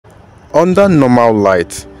Under normal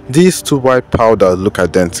light, these two white powders look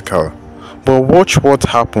identical, but watch what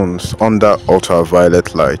happens under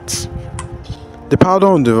ultraviolet light. The powder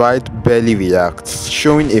on the right barely reacts,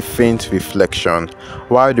 showing a faint reflection,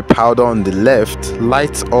 while the powder on the left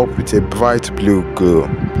lights up with a bright blue glow.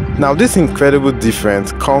 Now this incredible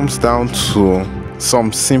difference comes down to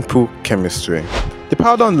some simple chemistry. The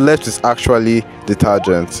powder on the left is actually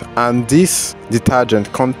detergent, and this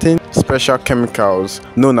detergent contains special chemicals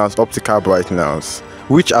known as optical brighteners,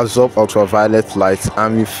 which absorb ultraviolet light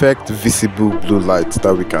and reflect visible blue light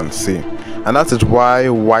that we can see. And that is why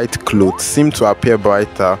white clothes seem to appear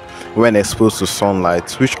brighter when exposed to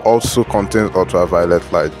sunlight, which also contains ultraviolet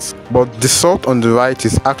light. But the salt on the right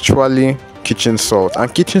is actually kitchen salt,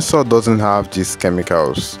 and kitchen salt doesn't have these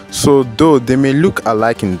chemicals. So though they may look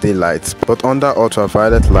alike in daylight, but under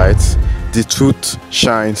ultraviolet light, the truth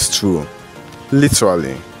shines through.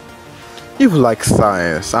 Literally. If you like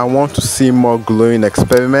science and want to see more glowing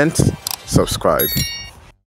experiments, subscribe.